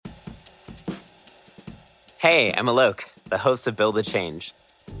Hey, I'm Alok, the host of Build the Change,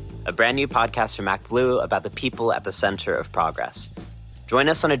 a brand new podcast from MacBlue about the people at the center of progress. Join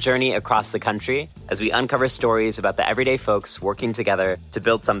us on a journey across the country as we uncover stories about the everyday folks working together to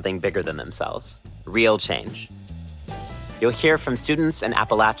build something bigger than themselves, real change. You'll hear from students in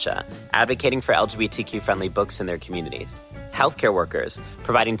Appalachia advocating for LGBTQ-friendly books in their communities, healthcare workers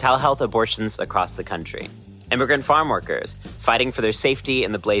providing telehealth abortions across the country, immigrant farm workers fighting for their safety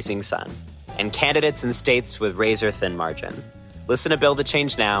in the blazing sun, and candidates in states with razor-thin margins. Listen to Build the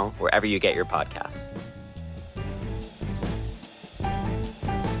Change now, wherever you get your podcasts.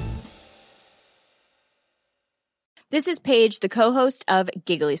 This is Paige, the co-host of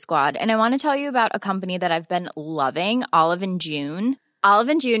Giggly Squad, and I want to tell you about a company that I've been loving, Olive & June.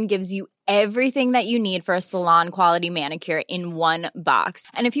 Olive & June gives you everything that you need for a salon-quality manicure in one box.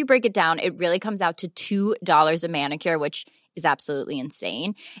 And if you break it down, it really comes out to $2 a manicure, which is absolutely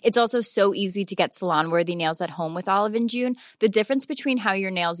insane. It's also so easy to get salon-worthy nails at home with Olive & June. The difference between how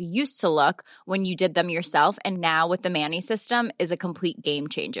your nails used to look when you did them yourself and now with the Mani system is a complete game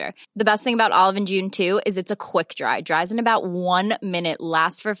changer. The best thing about Olive & June, too, is it's a quick dry. Dries in about 1 minute,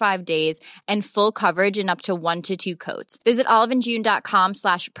 lasts for 5 days, and full coverage in up to 1 to 2 coats. Visit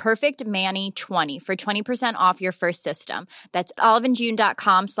oliveandjune.com/perfectmani20 for 20% off your first system. That's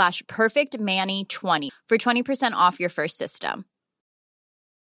oliveandjune.com/perfectmani20 for 20% off your first system.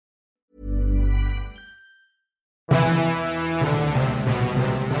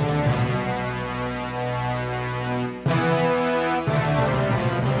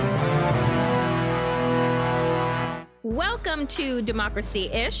 Welcome to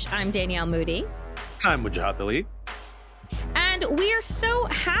Democracy-ish. I'm Danielle Moody. I'm Wajahat Ali. And we are so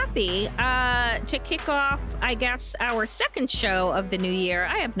happy to kick off, I guess, our second show of the new year.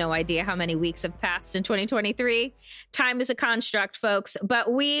 I have no idea how many weeks have passed in 2023. Time is a construct, folks.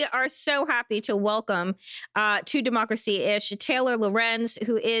 But we are so happy to welcome to Democracy-ish Taylor Lorenz,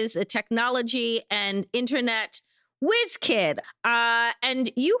 who is a technology and internet whiz kid.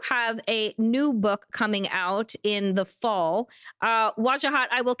 And you have a new book coming out in the fall. Wajahat,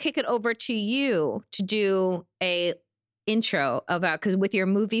 I will kick it over to you to do a intro about, because with your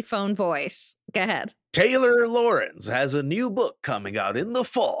movie phone voice. Go ahead. Taylor Lorenz has a new book coming out in the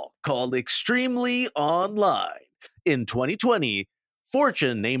fall called Extremely Online. In 2020,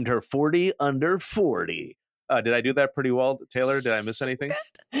 Fortune named her 40 under 40. Did I do that pretty well, Taylor? Did I miss anything?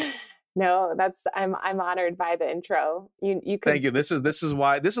 No, I'm honored by the intro. You could... Thank you. This is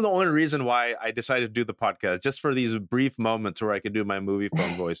the only reason why I decided to do the podcast, just for these brief moments where I can do my movie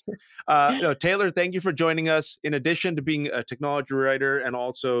phone voice. Taylor, thank you for joining us. In addition to being a technology writer and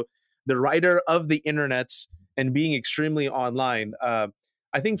also the writer of the internets and being extremely online, I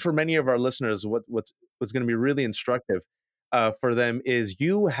think for many of our listeners, what's going to be really instructive for them is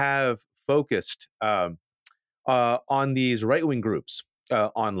you have focused on these right-wing groups.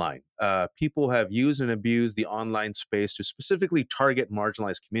 Online. People have used and abused the online space to specifically target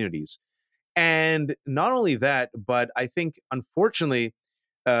marginalized communities. And not only that, but I think, unfortunately,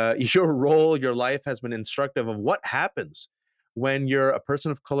 your role, your life has been instructive of what happens when you're a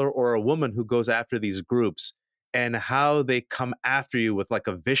person of color or a woman who goes after these groups and how they come after you with like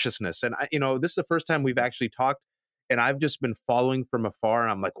a viciousness. And, this is the first time we've actually talked, and I've just been following from afar,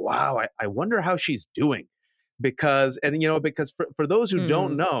 and I'm like, wow, I wonder how she's doing. Because for those who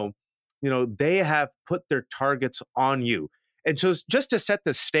don't know, they have put their targets on you. And so just to set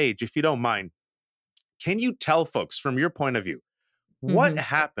the stage, if you don't mind, can you tell folks from your point of view, what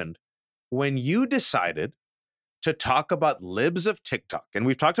happened when you decided to talk about libs of TikTok? And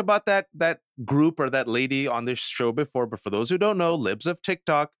we've talked about that group or that lady on this show before, but for those who don't know, libs of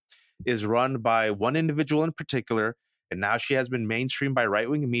TikTok is run by one individual in particular. And now she has been mainstreamed by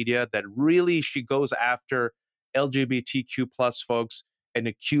right-wing media that really she goes after LGBTQ plus folks and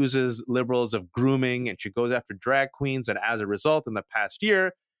accuses liberals of grooming, and she goes after drag queens. And as a result, in the past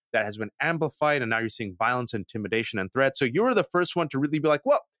year, that has been amplified, and now you're seeing violence, intimidation, and threats. So you were the first one to really be like,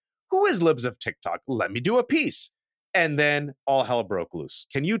 well, who is libs of TikTok? Let me do a piece. And then all hell broke loose.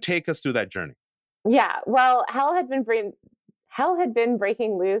 Can you take us through that journey? Yeah, well, hell had been breaking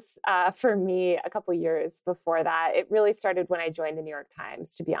loose for me a couple years before that. It really started when I joined the New York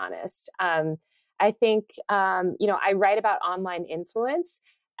Times, to be honest. I think, I write about online influence,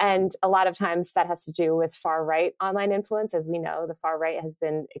 and a lot of times that has to do with far right online influence. As we know, the far right has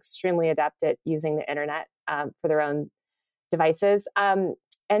been extremely adept at using the internet for their own devices. And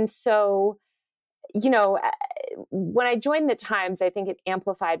so, when I joined the Times, I think it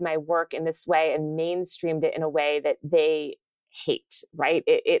amplified my work in this way and mainstreamed it in a way that they hate, right?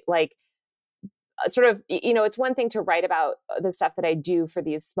 It like sort of, it's one thing to write about the stuff that I do for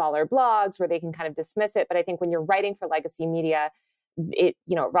these smaller blogs where they can kind of dismiss it. But I think when you're writing for legacy media, it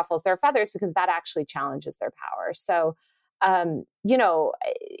ruffles their feathers because that actually challenges their power. So, I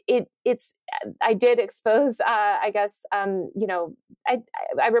did expose, I guess,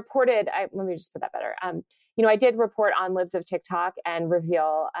 I reported, let me just put that better. I did report on Libs of TikTok and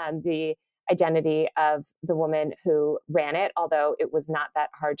reveal the identity of the woman who ran it, although it was not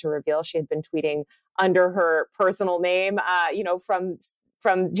that hard to reveal. She had been tweeting under her personal name,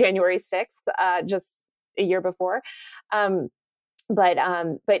 from January 6th, just a year before. But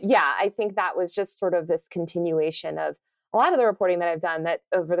yeah, I think that was just sort of this continuation of a lot of the reporting that I've done that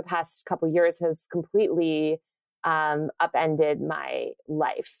over the past couple of years has completely upended my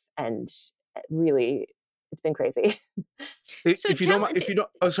life, and really, it's been crazy.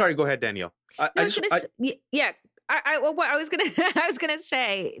 Oh, sorry, go ahead, Danielle. I was gonna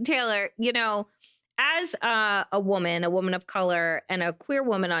say, Taylor, as a woman of color and a queer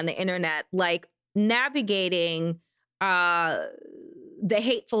woman on the internet, like navigating the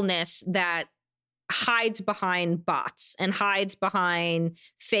hatefulness that hides behind bots and hides behind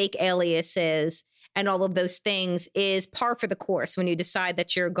fake aliases and all of those things is par for the course when you decide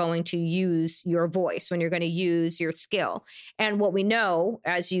that you're going to use your voice, when you're going to use your skill. And what we know,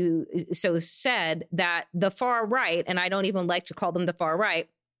 as you so said, that the far right, and I don't even like to call them the far right,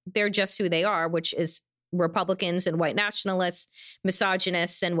 they're just who they are, which is Republicans and white nationalists,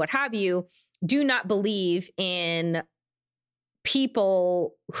 misogynists, and what have you, do not believe in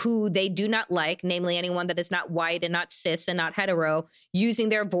people who they do not like, namely anyone that is not white and not cis and not hetero, using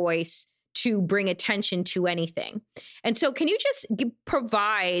their voice to bring attention to anything. And so can you just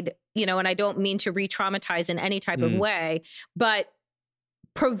provide, and I don't mean to re-traumatize in any type of way, but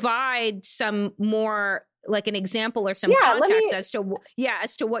provide some more, like an example or some context as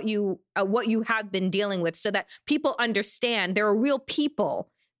to what you have been dealing with, so that people understand there are real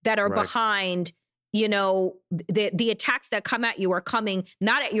people that are behind, the attacks that come at you are coming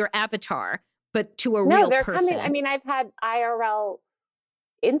not at your avatar, but to a real person. Coming. I mean, I've had IRL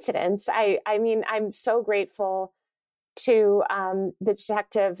incidents. I mean, I'm so grateful to the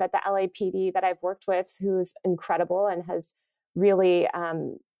detective at the LAPD that I've worked with, who's incredible and has really,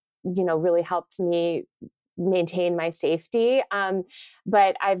 really helped me maintain my safety.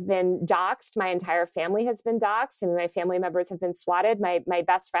 But I've been doxxed. My entire family has been doxxed, and my family members have been swatted. My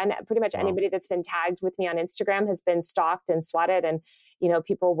best friend, pretty much anybody that's been tagged with me on Instagram has been stalked and swatted. And,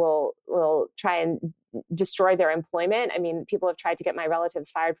 people will try and destroy their employment. I mean, people have tried to get my relatives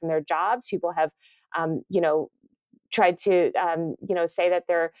fired from their jobs. People have, tried to, say that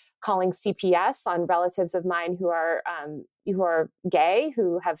they're calling CPS on relatives of mine who are gay,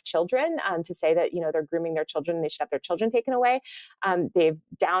 who have children, to say that, they're grooming their children and they should have their children taken away. They've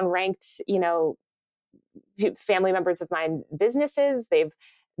downranked, family members of mine businesses. They've,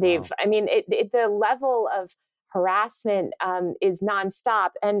 I mean, the level of harassment is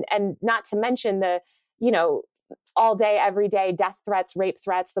nonstop, and not to mention the, all day, every day, death threats, rape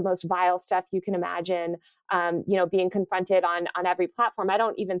threats, the most vile stuff you can imagine, being confronted on every platform. I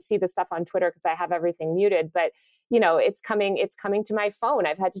don't even see the stuff on Twitter because I have everything muted, but it's coming to my phone.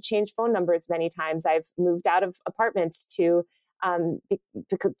 I've had to change phone numbers many times. I've moved out of apartments to,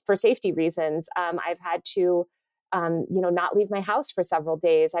 for safety reasons. I've had to, not leave my house for several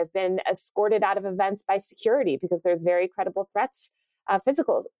days. I've been escorted out of events by security because there's very credible threats,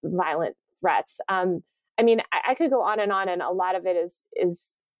 physical violent threats. I mean, I could go on, and a lot of it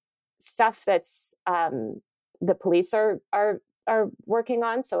is stuff that's the police are working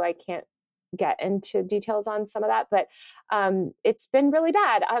on. So I can't get into details on some of that, but it's been really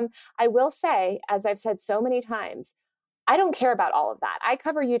bad. I will say, as I've said so many times, I don't care about all of that. I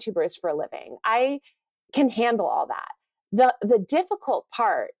cover YouTubers for a living. I can handle all that. The difficult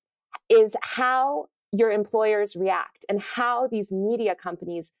part is how your employers react and how these media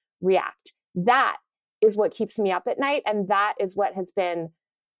companies react. That is what keeps me up at night. And that is what has been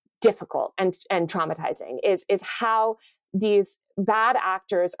difficult and traumatizing is how these bad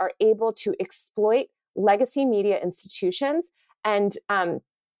actors are able to exploit legacy media institutions and,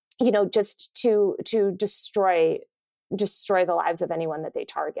 just to destroy the lives of anyone that they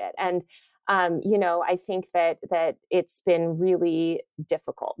target. And, I think that it's been really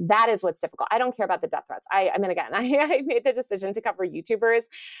difficult. That is what's difficult. I don't care about the death threats. I mean, again, I made the decision to cover YouTubers.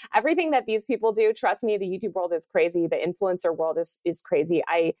 Everything that these people do, trust me, the YouTube world is crazy. The influencer world is crazy.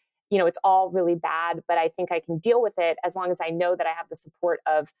 It's all really bad, but I think I can deal with it as long as I know that I have the support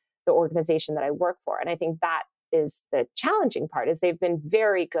of the organization that I work for. And I think that is the challenging part, is they've been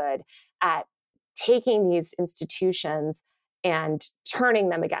very good at taking these institutions and turning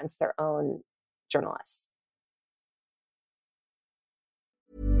them against their own journalists.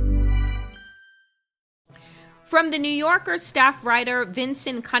 From The New Yorker staff writer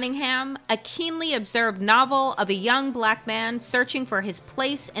Vincent Cunningham, a keenly observed novel of a young Black man searching for his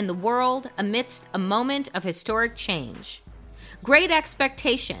place in the world amidst a moment of historic change. Great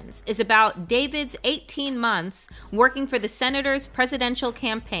Expectations is about David's 18 months working for the senator's presidential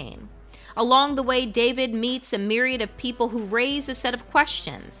campaign. Along the way, David meets a myriad of people who raise a set of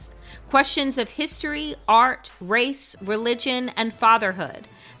questions. Questions of history, art, race, religion, and fatherhood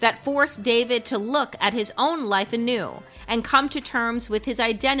that force David to look at his own life anew and come to terms with his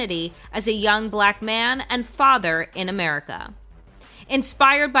identity as a young Black man and father in America.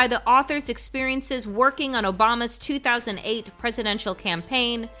 Inspired by the author's experiences working on Obama's 2008 presidential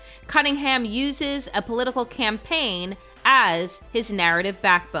campaign, Cunningham uses a political campaign as his narrative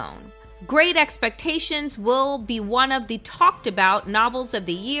backbone. Great Expectations will be one of the talked about novels of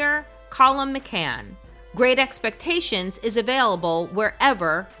the year, Colum McCann. Great Expectations is available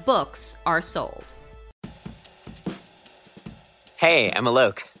wherever books are sold. Hey, I'm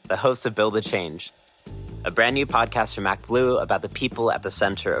Alok, the host of Build the Change, a brand new podcast from MacBlue about the people at the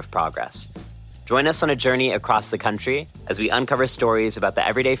center of progress. Join us on a journey across the country as we uncover stories about the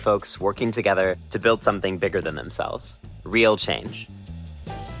everyday folks working together to build something bigger than themselves, real change.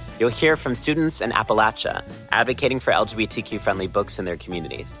 You'll hear from students in Appalachia advocating for LGBTQ-friendly books in their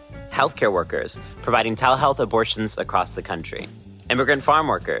communities, healthcare workers providing telehealth abortions across the country, immigrant farm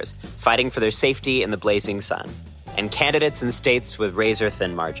workers fighting for their safety in the blazing sun, and candidates in states with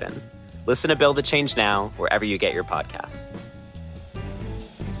razor-thin margins. Listen to Build the Change now, wherever you get your podcasts.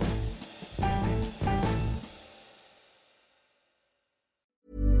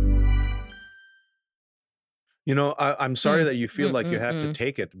 I'm sorry that you feel like you have to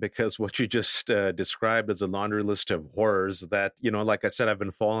take it, because what you just described as a laundry list of horrors that, like I said, I've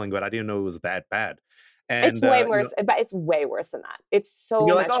been following, but I didn't know it was that bad. And it's way worse, but it's way worse than that. It's so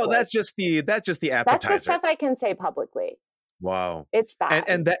you're much like, oh, worse. that's just the appetizer. That's the stuff I can say publicly. Wow. It's bad.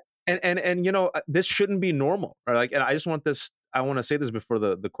 And this shouldn't be normal. Right? And I want to say this before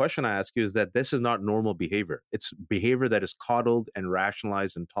the question I ask you is that this is not normal behavior. It's behavior that is coddled and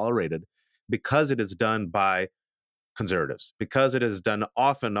rationalized and tolerated because it is done by conservatives, because it is done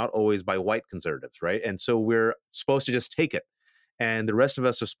often, not always, by white conservatives, right? And so we're supposed to just take it. And the rest of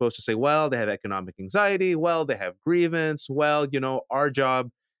us are supposed to say, well, they have economic anxiety. Well, they have grievance. Well, our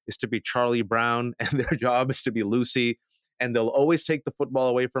job is to be Charlie Brown and their job is to be Lucy. And they'll always take the football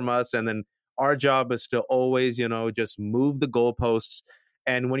away from us. And then our job is to always, just move the goalposts.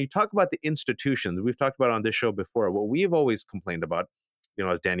 And when you talk about the institutions, we've talked about on this show before, what we've always complained about,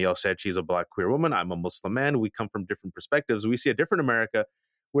 as Danielle said, she's a Black queer woman. I'm a Muslim man. We come from different perspectives. We see a different America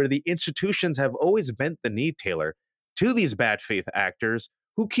where the institutions have always bent the knee, Taylor, to these bad faith actors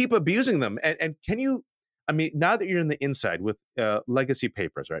who keep abusing them. And can you, now that you're in the inside with legacy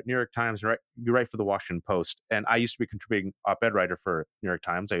papers, right? New York Times, right? You write for the Washington Post. And I used to be contributing op-ed writer for New York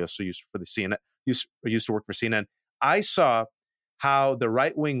Times. I also used for the CNN, used to work for CNN. I saw how the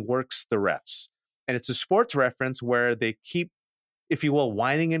right wing works the refs. And it's a sports reference where they keep, if you will,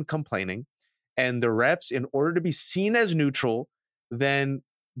 whining and complaining. And the refs, in order to be seen as neutral, then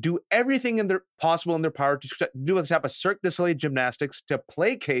do everything possible in their power to do a type of Cirque du Soleil gymnastics to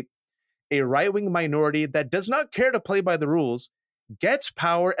placate a right-wing minority that does not care to play by the rules, gets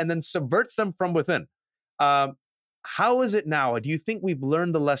power, and then subverts them from within. How is it now? Do you think we've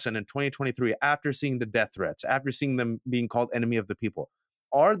learned the lesson in 2023 after seeing the death threats, after seeing them being called enemy of the people?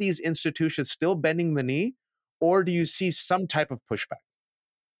 Are these institutions still bending the knee? Or do you see some type of pushback?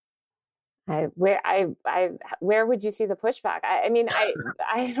 Where would you see the pushback?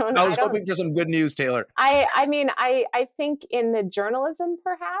 I don't. I was hoping for some good news, Taylor. I think in the journalism,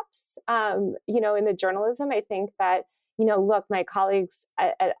 perhaps. In the journalism, I think that look, my colleagues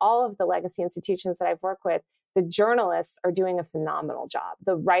at all of the legacy institutions that I've worked with, the journalists are doing a phenomenal job.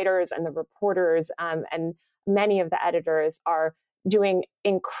 The writers and the reporters and many of the editors are doing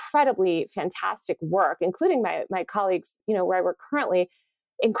incredibly fantastic work, including my colleagues, where I work currently,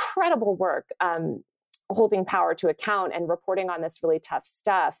 incredible work holding power to account and reporting on this really tough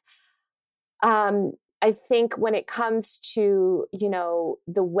stuff. I think when it comes to,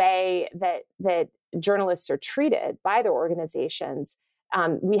 the way that journalists are treated by their organizations,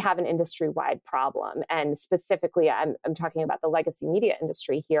 we have an industry-wide problem. And specifically, I'm talking about the legacy media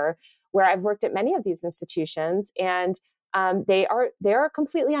industry here, where I've worked at many of these institutions, and they are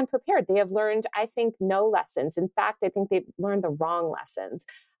completely unprepared. They have learned, I think, no lessons. In fact, I think they've learned the wrong lessons,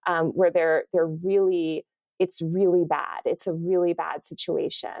 where it's really bad. It's a really bad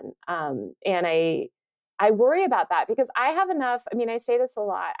situation. And I worry about that because I have enough, I mean, I say this a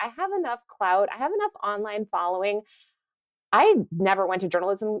lot, I have enough clout, I have enough online following. I never went to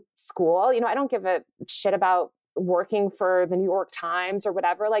journalism school. You know, I don't give a shit about working for the New York Times or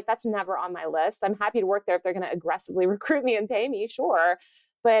whatever. Like, that's never on my list. I'm happy to work there if they're going to aggressively recruit me and pay me, sure.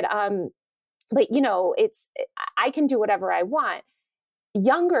 But you know, I can do whatever I want.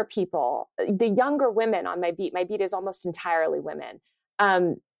 Younger people, the younger women on my beat is almost entirely women,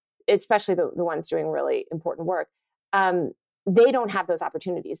 especially the ones doing really important work. They don't have those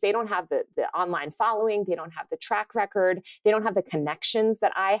opportunities. They don't have the online following. They don't have the track record. They don't have the connections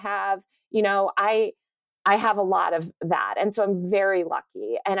that I have. You know, I have a lot of that. And so I'm very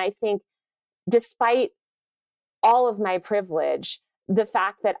lucky. And I think despite all of my privilege, the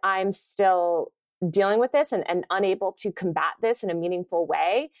fact that I'm still dealing with this and unable to combat this in a meaningful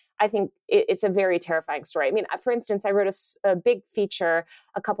way, I think it's a very terrifying story. I mean, for instance, I wrote a big feature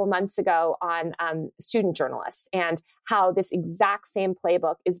a couple months ago on student journalists and how this exact same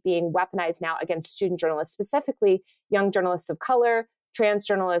playbook is being weaponized now against student journalists, specifically young journalists of color, trans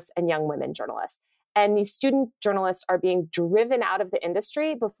journalists, and young women journalists. And these student journalists are being driven out of the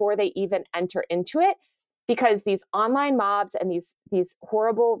industry before they even enter into it, because these online mobs and these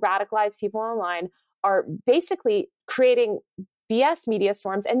horrible radicalized people online are basically creating BS media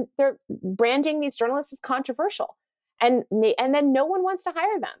storms, and they're branding these journalists as controversial. And then no one wants to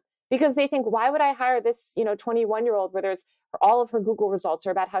hire them because they think, why would I hire this, 21-year-old where there's all of her Google results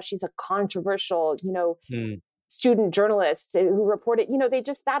are about how she's a controversial, student journalist who reported,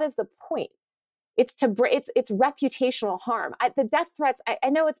 that is the point. It's reputational harm. The death threats, I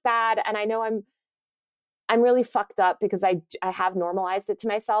know it's bad, and I know I'm really fucked up because I have normalized it to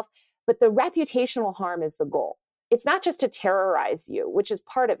myself, but the reputational harm is the goal. It's not just to terrorize you, which is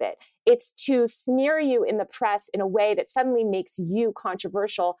part of it. It's to smear you in the press in a way that suddenly makes you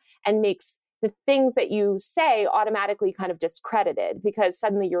controversial and makes the things that you say automatically kind of discredited because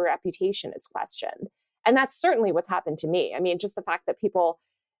suddenly your reputation is questioned. And that's certainly what's happened to me. I mean, just the fact that people,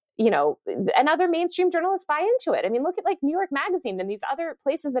 and other mainstream journalists buy into it. I mean, look at like New York Magazine and these other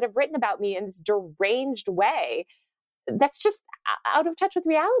places that have written about me in this deranged way. That's just out of touch with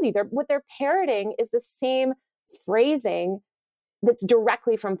reality. What they're parroting is the same phrasing that's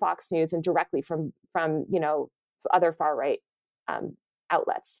directly from Fox News and directly from other far right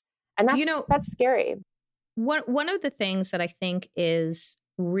outlets, and that's scary. One of the things that I think is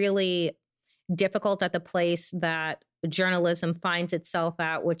really difficult at the place that journalism finds itself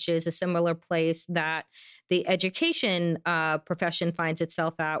at, which is a similar place that the education profession finds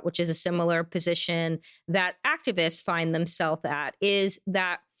itself at, which is a similar position that activists find themselves at, is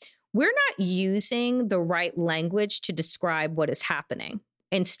that we're not using the right language to describe what is happening.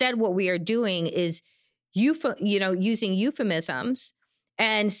 Instead, what we are doing is using euphemisms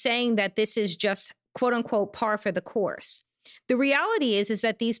and saying that this is just quote unquote par for the course. The reality is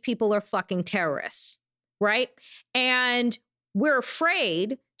that these people are fucking terrorists, right? And we're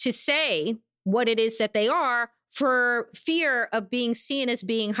afraid to say what it is that they are for fear of being seen as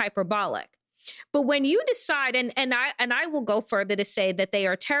being hyperbolic. But when you decide, and I will go further to say that they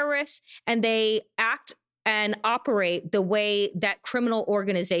are terrorists and they act and operate the way that criminal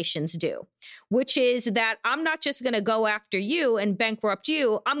organizations do, which is that I'm not just going to go after you and bankrupt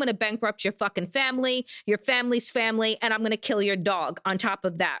you. I'm going to bankrupt your fucking family, your family's family, and I'm going to kill your dog on top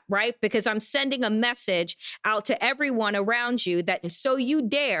of that, right? Because I'm sending a message out to everyone around you that so you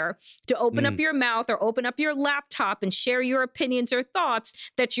dare to open up your mouth or open up your laptop and share your opinions or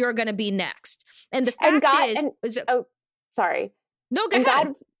thoughts that you're going to be next. And the fact sorry. No, go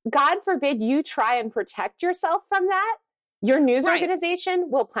ahead. God forbid you try and protect yourself from that. Your news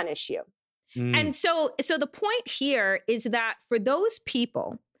organization will punish you. And so the point here is that for those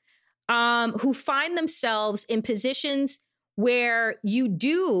people who find themselves in positions where you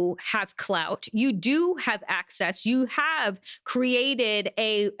do have clout, you do have access, you have created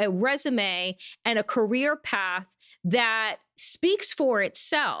a resume and a career path that speaks for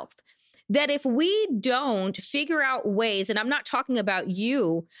itself, that if we don't figure out ways, and I'm not talking about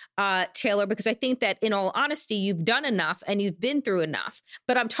you, Taylor, because I think that in all honesty, you've done enough and you've been through enough,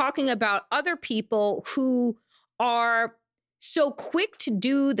 but I'm talking about other people who are so quick to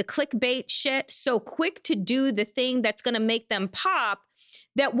do the clickbait shit, so quick to do the thing that's going to make them pop,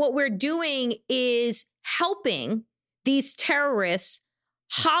 that what we're doing is helping these terrorists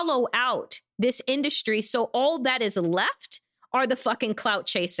hollow out this industry. So all that is left are the fucking clout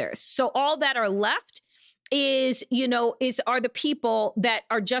chasers. So all that are left are the people that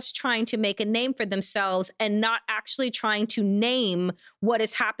are just trying to make a name for themselves and not actually trying to name what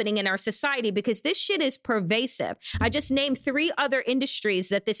is happening in our society, because this shit is pervasive. I just named 3 other industries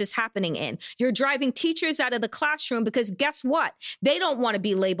that this is happening in. You're driving teachers out of the classroom because guess what? They don't want to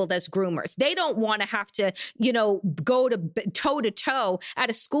be labeled as groomers. They don't want to have to, go to toe to toe at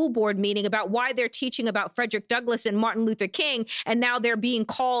a school board meeting about why they're teaching about Frederick Douglass and Martin Luther King, and now they're being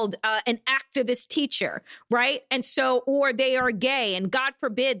called an activist teacher. Right. And so, or they are gay, and God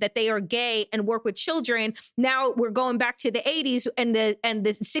forbid that they are gay and work with children. Now we're going back to the 80s and the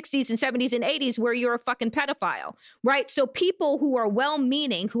 60s and 70s and 80s where you're a fucking pedophile. Right. So people who are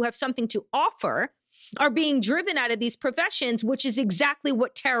well-meaning, who have something to offer, are being driven out of these professions, which is exactly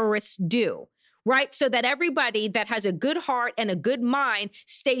what terrorists do. Right. So that everybody that has a good heart and a good mind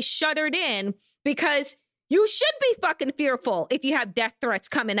stays shuttered in, because you should be fucking fearful if you have death threats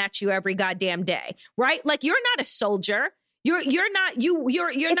coming at you every goddamn day, right? Like, you're not a soldier. You're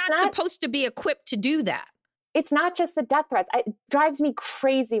not supposed to be equipped to do that. It's not just the death threats. It drives me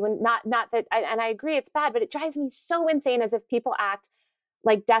crazy when not that, and I agree it's bad, but it drives me so insane as if people act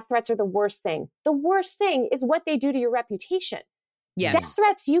like death threats are the worst thing. The worst thing is what they do to your reputation. Yes. Death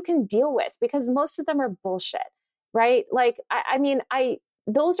threats you can deal with because most of them are bullshit, right? Like,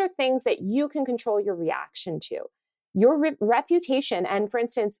 those are things that you can control your reaction to. Your reputation, and for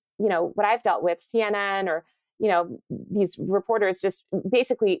instance, what I've dealt with, CNN or, these reporters just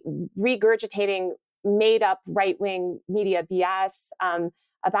basically regurgitating made up right-wing media BS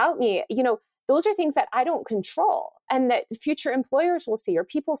about me, those are things that I don't control and that future employers will see or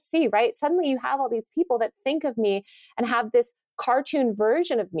people see, right? Suddenly you have all these people that think of me and have this cartoon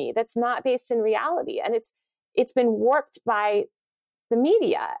version of me that's not based in reality. And it's been warped by the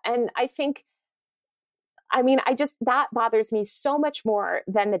media. And I think, that bothers me so much more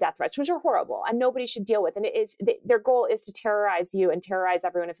than the death threats, which are horrible and nobody should deal with. And their goal is to terrorize you and terrorize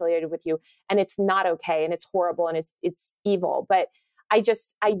everyone affiliated with you. And it's not okay. And it's horrible and it's evil. But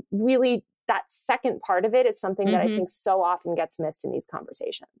that second part of it is something that I think so often gets missed in these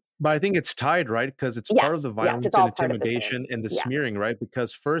conversations. But I think it's tied, right? Because it's part of the violence and intimidation and the smearing, right?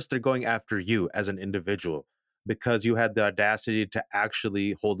 Because first they're going after you as an individual because you had the audacity to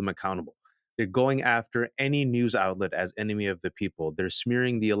actually hold them accountable. They're going after any news outlet as enemy of the people. They're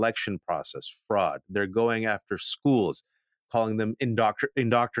smearing the election process, fraud. They're going after schools, calling them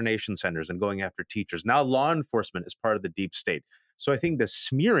indoctrination centers, and going after teachers. Now law enforcement is part of the deep state. So I think the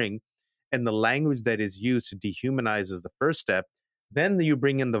smearing and the language that is used to dehumanize is the first step. Then you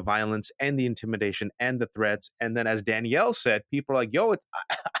bring in the violence and the intimidation and the threats. And then as Danielle said, people are like, yo,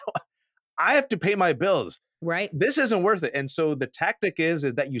 I have to pay my bills. Right. This isn't worth it. And so the tactic is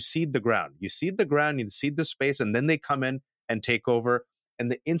that you seed the ground. You seed the ground, you seed the space, and then they come in and take over.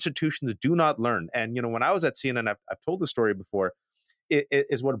 And the institutions do not learn. And, when I was at CNN, I've told the story before, it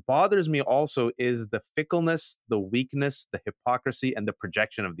is what bothers me also is the fickleness, the weakness, the hypocrisy, and the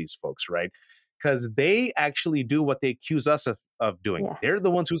projection of these folks, right? Because they actually do what they accuse us of doing. Yes. They're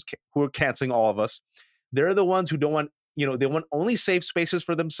the ones who are canceling all of us. They're the ones who don't want, they want only safe spaces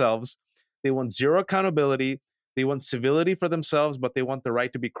for themselves. They want zero accountability. They want civility for themselves, but they want the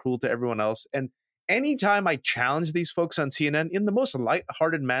right to be cruel to everyone else. And anytime I challenge these folks on CNN in the most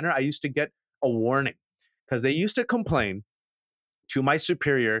lighthearted manner, I used to get a warning because they used to complain to my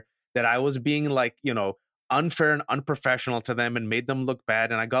superior that I was being unfair and unprofessional to them and made them look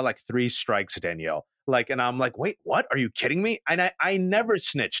bad. And I got 3 strikes, Danielle. And I'm like, wait, what? Are you kidding me? And I never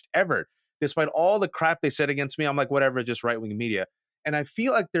snitched ever, despite all the crap they said against me. I'm like, whatever, just right-wing media. And I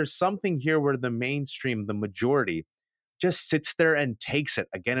feel like there's something here where the mainstream, the majority, just sits there and takes it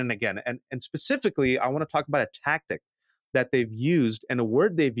again and again. And specifically, I want to talk about a tactic that they've used and a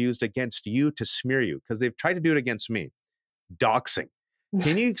word they've used against you to smear you, because they've tried to do it against me. Doxing.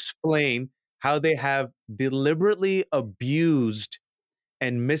 Can you explain how they have deliberately abused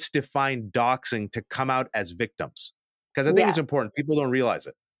and misdefined doxing to come out as victims? Because I think it's important. People don't realize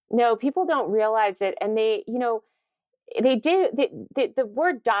it. No, people don't realize it. And they do. The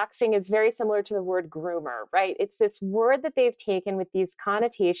word doxing is very similar to the word groomer, right? It's this word that they've taken with these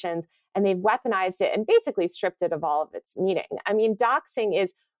connotations and they've weaponized it and basically stripped it of all of its meaning. I mean, doxing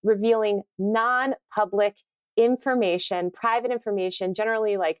is revealing non-public information, private information,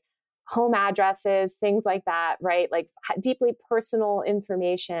 generally home addresses, things like that, right? Deeply personal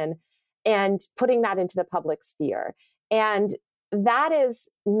information, and putting that into the public sphere. And that is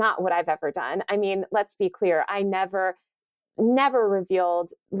not what I've ever done. I mean, let's be clear. I never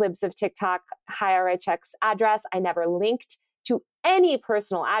revealed Libs of TikTok HiRHX address. I never linked to any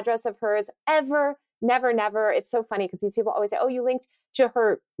personal address of hers ever never, never. It's so funny because these people always say, oh, you linked to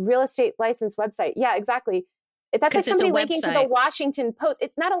her real estate license website. Yeah, exactly. That's like somebody linking to the Washington Post.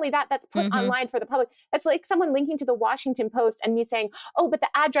 It's not only that, that's put online for the public. That's like someone linking to the Washington Post and me saying, oh, but the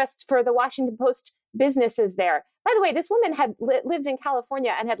address for the Washington Post business is there. By the way, this woman had lives in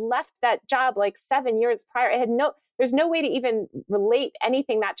California and had left that job like 7 years prior. There's no way to even relate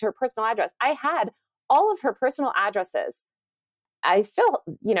anything that to her personal address. I had all of her personal addresses. I still,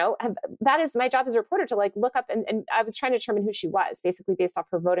 that is my job as a reporter to like look up and I was trying to determine who she was, basically based off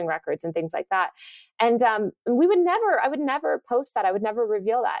her voting records and things like that. And I would never post that. I would never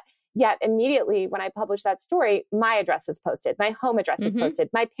reveal that. Yet immediately when I published that story, my address is posted. My home address is posted.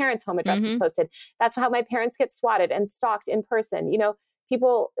 My parents' home address is posted. That's how my parents get swatted and stalked in person.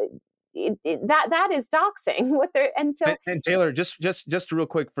 People, that is doxing what they're, and so. And Taylor, just real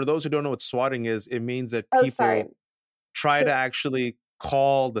quick, for those who don't know what swatting is, it means that people try to actually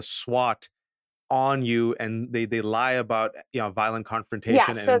call the SWAT on you, and they lie about violent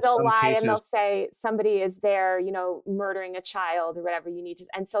confrontation. Yeah, so they'll lie and they'll say somebody is there, murdering a child or whatever you need to,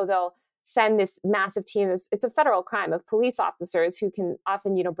 and so they'll send this massive team. It's a federal crime of police officers who can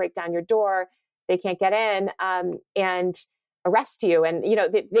often break down your door. They can't get in and arrest you, and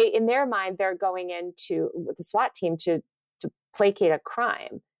they in their mind they're going into with the SWAT team to placate a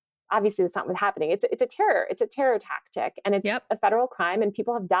crime. Obviously, that's not what's happening. It's a terror tactic, and it's a federal crime, and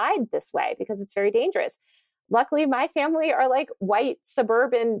people have died this way because it's very dangerous. Luckily, my family are like white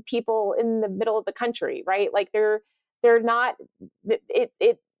suburban people in the middle of the country, right? Like they're not.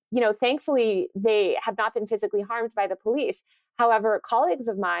 Thankfully, they have not been physically harmed by the police. However, colleagues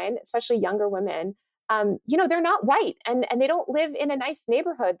of mine, especially younger women, they're not white, and they don't live in a nice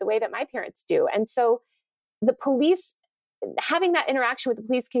neighborhood the way that my parents do, and so the police. Having that interaction with the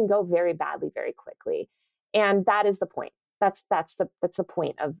police can go very badly, very quickly. And that is the point. That's the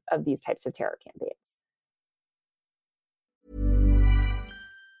point of these types of terror campaigns.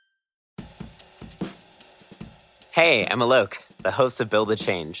 Hey, I'm Alok, the host of Build the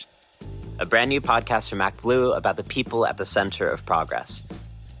Change, a brand new podcast from MacBlue about the people at the center of progress.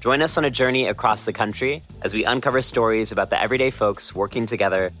 Join us on a journey across the country as we uncover stories about the everyday folks working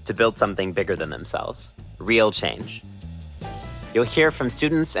together to build something bigger than themselves. Real change. You'll hear from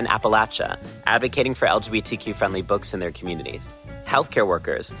students in Appalachia advocating for LGBTQ-friendly books in their communities, healthcare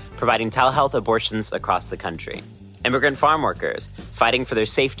workers providing telehealth abortions across the country, immigrant farm workers fighting for their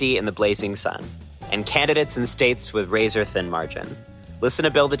safety in the blazing sun, and candidates in states with razor-thin margins. Listen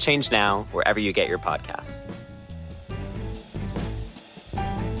to Build the Change now, wherever you get your podcasts.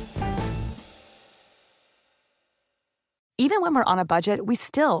 Even when we're on a budget, we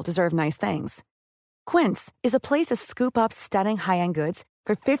still deserve nice things. Quince is a place to scoop up stunning high-end goods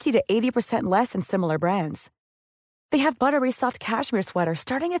for 50 to 80% less than similar brands. They have buttery soft cashmere sweaters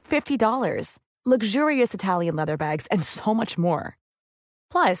starting at $50, luxurious Italian leather bags, and so much more.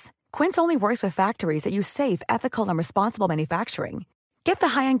 Plus, Quince only works with factories that use safe, ethical, and responsible manufacturing. Get the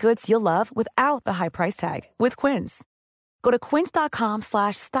high-end goods you'll love without the high price tag with Quince. Go to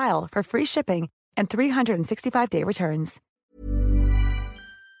quince.com/style for free shipping and 365-day returns.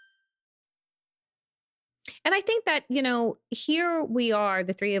 And I think that, here we are,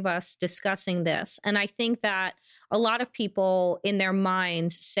 the three of us discussing this. And I think that a lot of people in their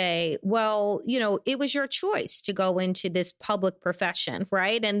minds say, well, it was your choice to go into this public profession,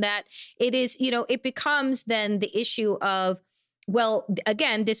 right? And that it is, it becomes then the issue of, well,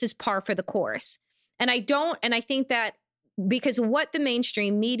 again, this is par for the course. And I think that because what the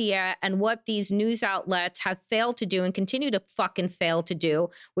mainstream media and what these news outlets have failed to do and continue to fucking fail to do,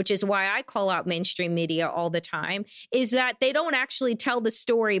 which is why I call out mainstream media all the time, is that they don't actually tell the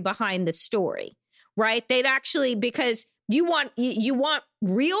story behind the story, right? They'd actually, because you want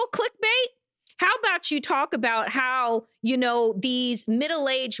real clickbait? How about you talk about how, these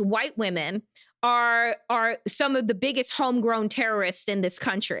middle-aged white women are some of the biggest homegrown terrorists in this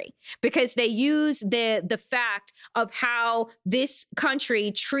country because they use the fact of how this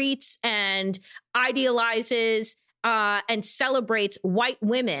country treats and idealizes and celebrates white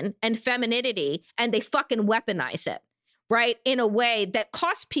women and femininity, and they fucking weaponize it, right? In a way that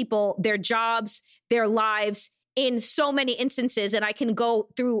costs people their jobs, their lives in so many instances. And I can go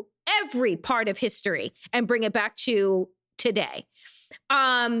through every part of history and bring it back to today.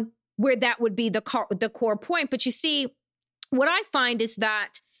 Where that would be the core point. But you see, what I find is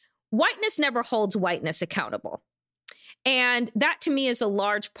that whiteness never holds whiteness accountable. And that to me is a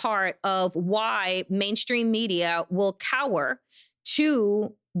large part of why mainstream media will cower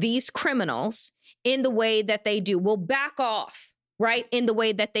to these criminals in the way that they do, will back off, right, in the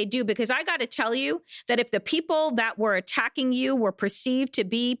way that they do. Because I got to tell you that if the people that were attacking you were perceived to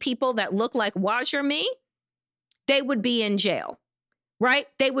be people that look like Waj or me, they would be in jail, right?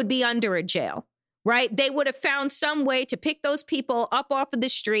 They would be under a jail, right? They would have found some way to pick those people up off of the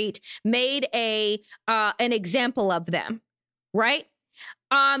street, made an example of them, right?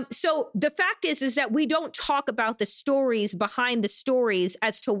 So the fact is that we don't talk about the stories behind the stories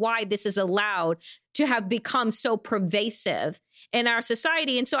as to why this is allowed to have become so pervasive in our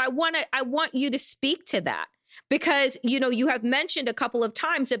society. And so I want you to speak to that, because, you have mentioned a couple of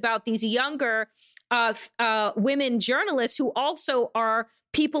times about these younger women journalists who also are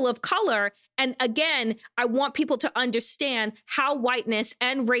people of color. And again, I want people to understand how whiteness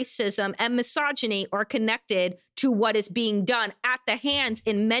and racism and misogyny are connected to what is being done at the hands,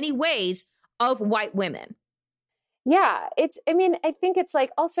 in many ways, of white women. Yeah, I think it's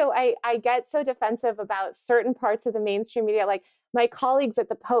like, also, I get so defensive about certain parts of the mainstream media, like my colleagues at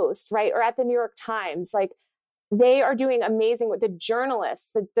the Post, right, or at the New York Times, like, they are doing amazing with the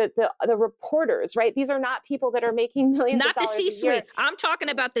journalists, the reporters, right? These are not people that are making millions of dollars Not the C-suite. I'm talking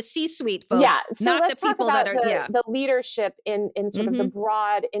about the C-suite folks. Yeah, so not let's the people talk about that are the leadership in sort of the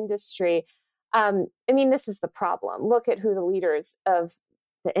broad industry. This is the problem. Look at who the leaders of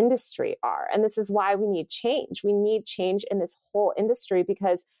the industry are, and this is why we need change. We need change in this whole industry,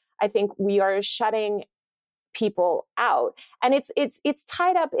 because I think we are shutting people out, and it's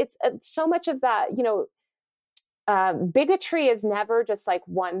tied up. It's so much of that, bigotry is never just like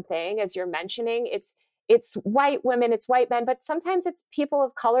one thing, as you're mentioning. It's white women, it's white men, but sometimes it's people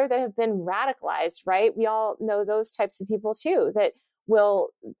of color that have been radicalized, right? We all know those types of people too, that will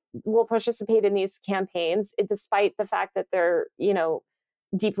participate in these campaigns, despite the fact that they're,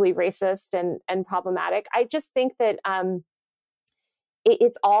 deeply racist and problematic. I just think that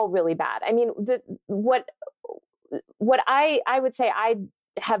it's all really bad. I mean, what I would say I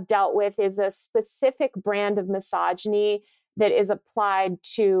have dealt with is a specific brand of misogyny that is applied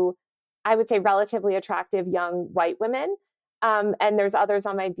to, I would say, relatively attractive young white women. And there's others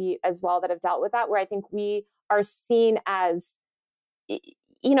on my beat as well that have dealt with that, where I think we are seen as,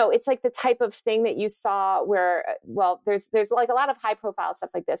 it's like the type of thing that you saw where, well, there's like a lot of high profile stuff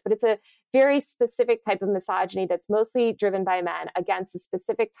like this, but it's a very specific type of misogyny that's mostly driven by men against a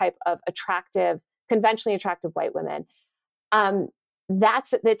specific type of conventionally attractive white women.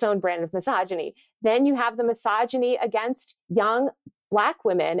 That's its own brand of misogyny. Then you have the misogyny against young Black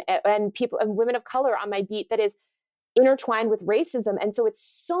women and people and women of color on my beat that is intertwined with racism. And so it's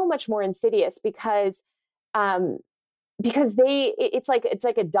so much more insidious because it's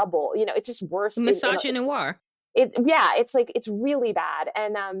like a double, it's just worse. Misogynoir. It's really bad.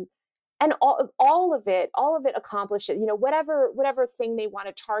 And all of it accomplishes, whatever thing they want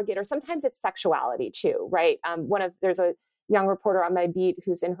to target, or sometimes it's sexuality too, right? There's a young reporter on my beat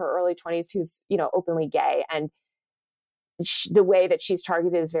who's in her early 20s, who's, openly gay. And the way that she's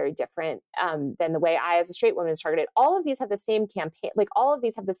targeted is very different than the way I, as a straight woman, is targeted. All of these have the same campaign, like all of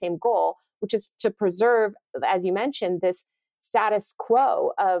these have the same goal, which is to preserve, as you mentioned, this status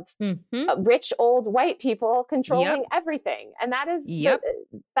quo of rich old white people controlling everything. And that is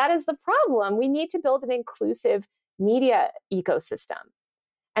the problem. We need to build an inclusive media ecosystem.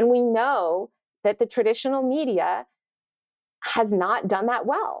 And we know that the traditional media has not done that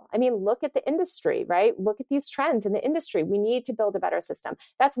well. I mean, look at the industry, right? Look at these trends in the industry. We need to build a better system.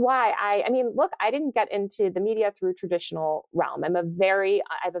 That's why I didn't get into the media through traditional realm. I have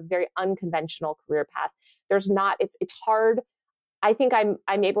a very unconventional career path. It's hard. I think I'm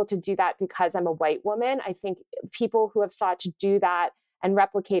able to do that because I'm a white woman. I think people who have sought to do that and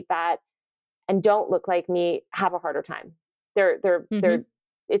replicate that and don't look like me have a harder time.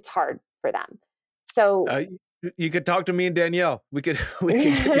 It's hard for them. So you could talk to me and Danielle. We could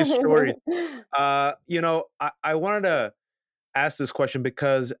get you stories. I wanted to ask this question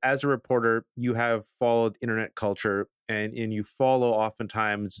because as a reporter, you have followed internet culture and you follow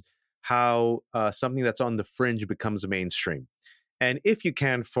oftentimes how something that's on the fringe becomes mainstream. And if you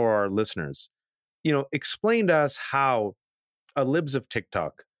can, for our listeners, explain to us how a libs of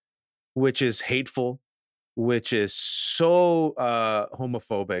TikTok, which is hateful, which is so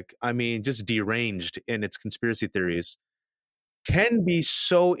homophobic, just deranged in its conspiracy theories, can be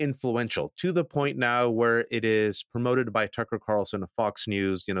so influential to the point now where it is promoted by Tucker Carlson of Fox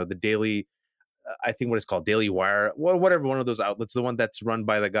News, the Daily, I think what it's called, Daily Wire, whatever one of those outlets, the one that's run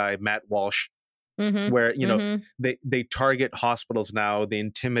by the guy, Matt Walsh, where, they target hospitals now, they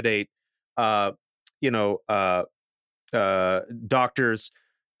intimidate, doctors.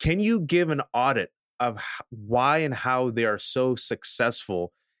 Can you give an audit of why and how they are so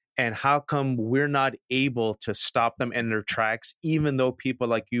successful And how come we're not able to stop them in their tracks, even though people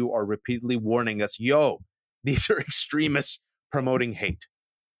like you are repeatedly warning us, yo, these are extremists promoting hate?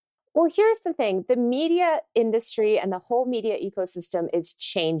 Well, here's the thing. The media industry and the whole media ecosystem is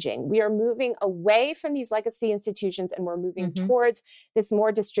changing. We are moving away from these legacy institutions and we're moving towards this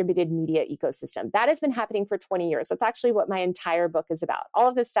more distributed media ecosystem. That has been happening for 20 years. That's actually what my entire book is about. All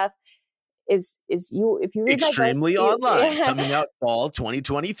of this stuff is you, if you read Extremely my book, Online, coming out fall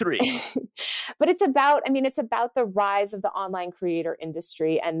 2023. But it's about the rise of the online creator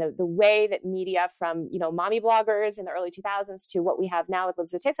industry and the way that media, from, mommy bloggers in the early 2000s to what we have now with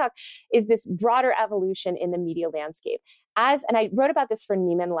Libs of TikTok, is this broader evolution in the media landscape. And I wrote about this for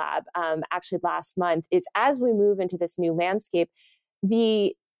Nieman Lab actually last month, is as we move into this new landscape,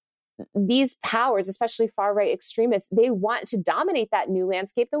 these powers, especially far-right extremists, they want to dominate that new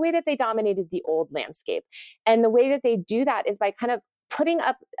landscape the way that they dominated the old landscape. And the way that they do that is by kind of putting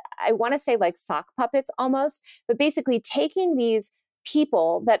up, I want to say like sock puppets almost, but basically taking these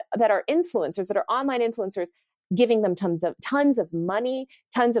people that are influencers, that are online influencers, giving them tons of money,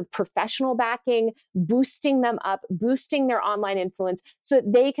 tons of professional backing, boosting them up, boosting their online influence so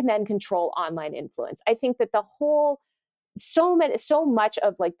that they can then control online influence. I think that so much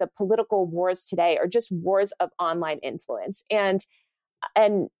of like the political wars today are just wars of online influence and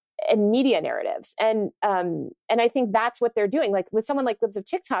media narratives. And I think that's what they're doing. Like with someone like Libs of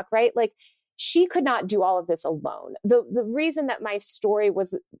TikTok, right? Like she could not do all of this alone. The reason that my story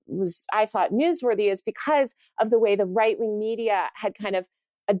was I thought newsworthy is because of the way the right-wing media had kind of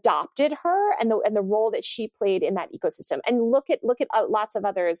adopted her and the role that she played in that ecosystem. And look at lots of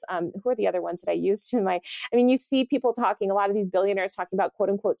others. Who are the other ones that I used in you see people talking, a lot of these billionaires talking about quote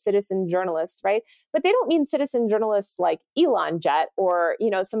unquote citizen journalists, right? But they don't mean citizen journalists like Elon Jet or,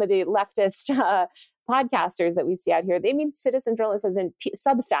 some of the leftist podcasters that we see out here. They mean citizen journalists as in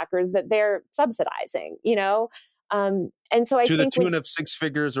substackers that they're subsidizing, and so I think to the tune of six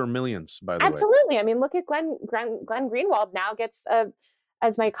figures or millions, by the way. Absolutely. Look at Glenn Greenwald now gets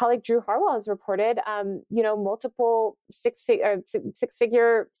as my colleague Drew Harwell has reported, multiple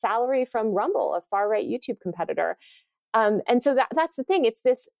six-figure salary from Rumble, a far-right YouTube competitor. And so that's the thing.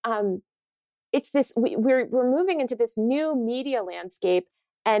 We're moving into this new media landscape,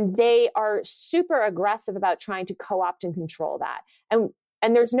 and they are super aggressive about trying to co-opt and control that.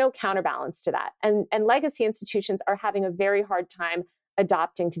 And there's no counterbalance to that. And legacy institutions are having a very hard time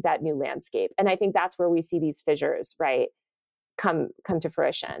adopting to that new landscape. And I think that's where we see these fissures, right, come to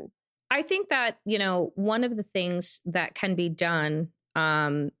fruition. I think that, one of the things that can be done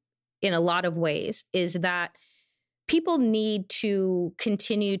in a lot of ways is that people need to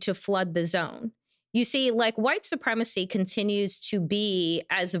continue to flood the zone. You see, like white supremacy continues to be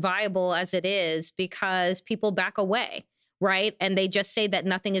as viable as it is because people back away, right? And they just say that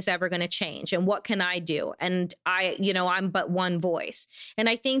nothing is ever going to change. And what can I do? And I'm but one voice. And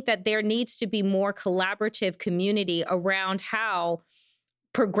I think that there needs to be more collaborative community around how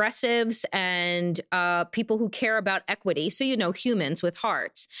progressives and people who care about equity, so, humans with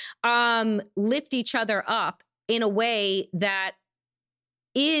hearts, lift each other up in a way that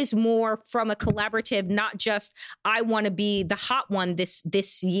is more from a collaborative, not just I want to be the hot one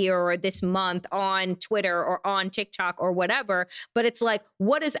this year or this month on Twitter or on TikTok or whatever, but it's like,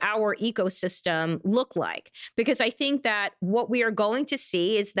 what does our ecosystem look like? Because I think that what we are going to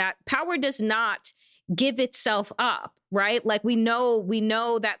see is that power does not give itself up, right? Like we know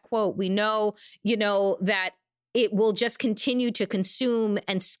that quote, we know that it will just continue to consume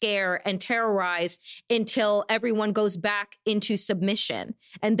and scare and terrorize until everyone goes back into submission.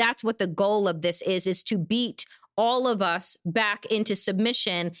 And that's what the goal of this is to beat all of us back into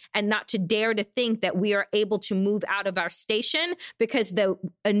submission and not to dare to think that we are able to move out of our station, because the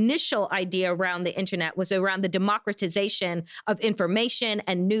initial idea around the internet was around the democratization of information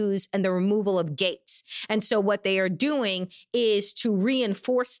and news and the removal of gates. And so what they are doing is to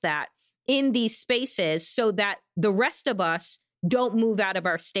reinforce that in these spaces so that the rest of us don't move out of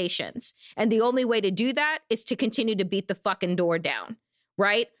our stations. And the only way to do that is to continue to beat the fucking door down,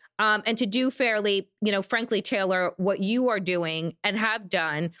 right? And to do fairly, frankly, Taylor, what you are doing and have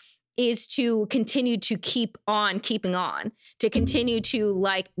done is to continue to keep on keeping on, to continue to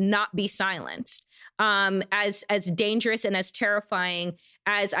not be silenced. As dangerous and as terrifying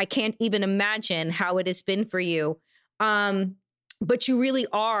as I can't even imagine how it has been for you. But you really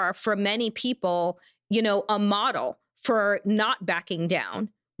are, for many people, a model for not backing down,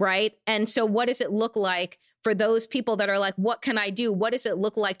 right? And so what does it look like for those people that are like, what can I do? What does it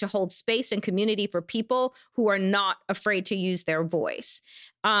look like to hold space and community for people who are not afraid to use their voice?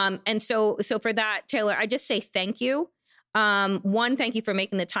 And so for that, Taylor, I just say thank you. One, thank you for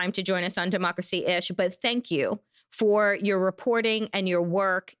making the time to join us on Democracy-ish, but thank you for your reporting and your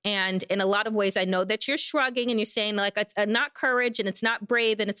work. And in a lot of ways, I know that you're shrugging and you're saying like, it's not courage and it's not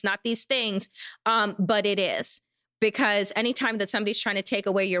brave and it's not these things, but it is. Because anytime that somebody's trying to take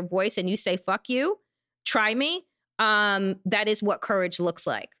away your voice and you say, fuck you, try me, that is what courage looks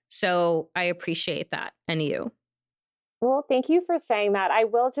like. So I appreciate that. And you. Well, thank you for saying that. I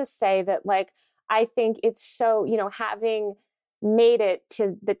will just say that, like, I think it's so, having made it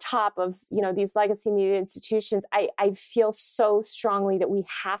to the top of, these legacy media institutions, I feel so strongly that we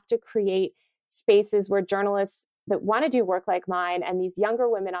have to create spaces where journalists that want to do work like mine and these younger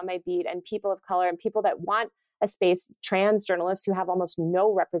women on my beat and people of color and people that want a space, trans journalists who have almost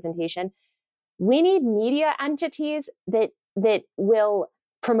no representation, we need media entities that will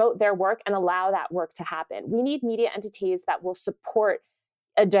promote their work and allow that work to happen. We need media entities that will support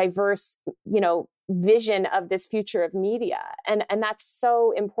a diverse, vision of this future of media. And that's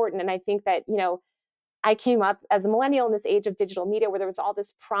so important. And I think that, I came up as a millennial in this age of digital media where there was all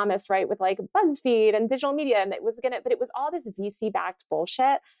this promise, right, with like BuzzFeed and digital media, and but it was all this VC backed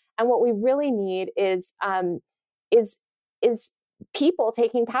bullshit. And what we really need is people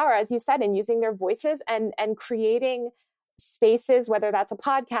taking power, as you said, and using their voices and creating spaces, whether that's a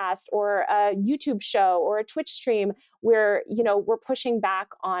podcast or a YouTube show or a Twitch stream, where, we're pushing back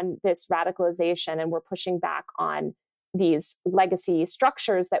on this radicalization and we're pushing back on these legacy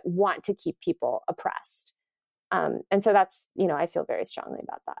structures that want to keep people oppressed. And so that's, I feel very strongly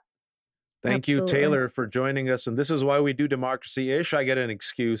about that. Thank you, Taylor, for joining us. And this is why we do Democracy-ish. I get an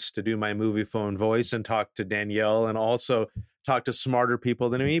excuse to do my movie phone voice and talk to Danielle and also talk to smarter people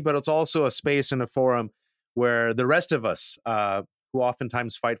than me. But it's also a space and a forum where the rest of us, who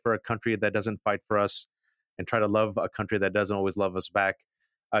oftentimes fight for a country that doesn't fight for us and try to love a country that doesn't always love us back,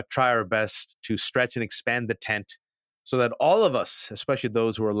 try our best to stretch and expand the tent so that all of us, especially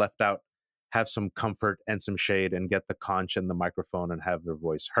those who are left out, have some comfort and some shade and get the conch and the microphone and have their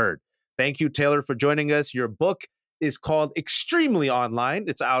voice heard. Thank you, Taylor, for joining us. Your book is called Extremely Online.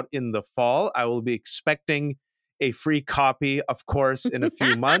 It's out in the fall. I will be expecting a free copy, of course, in a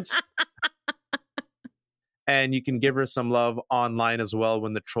few months. And you can give her some love online as well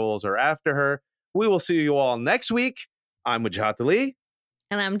when the trolls are after her. We will see you all next week. I'm Wajahat Ali.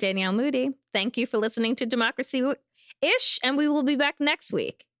 And I'm Danielle Moody. Thank you for listening to Democracy-ish. And we will be back next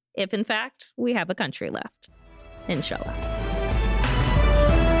week, if in fact we have a country left. Inshallah.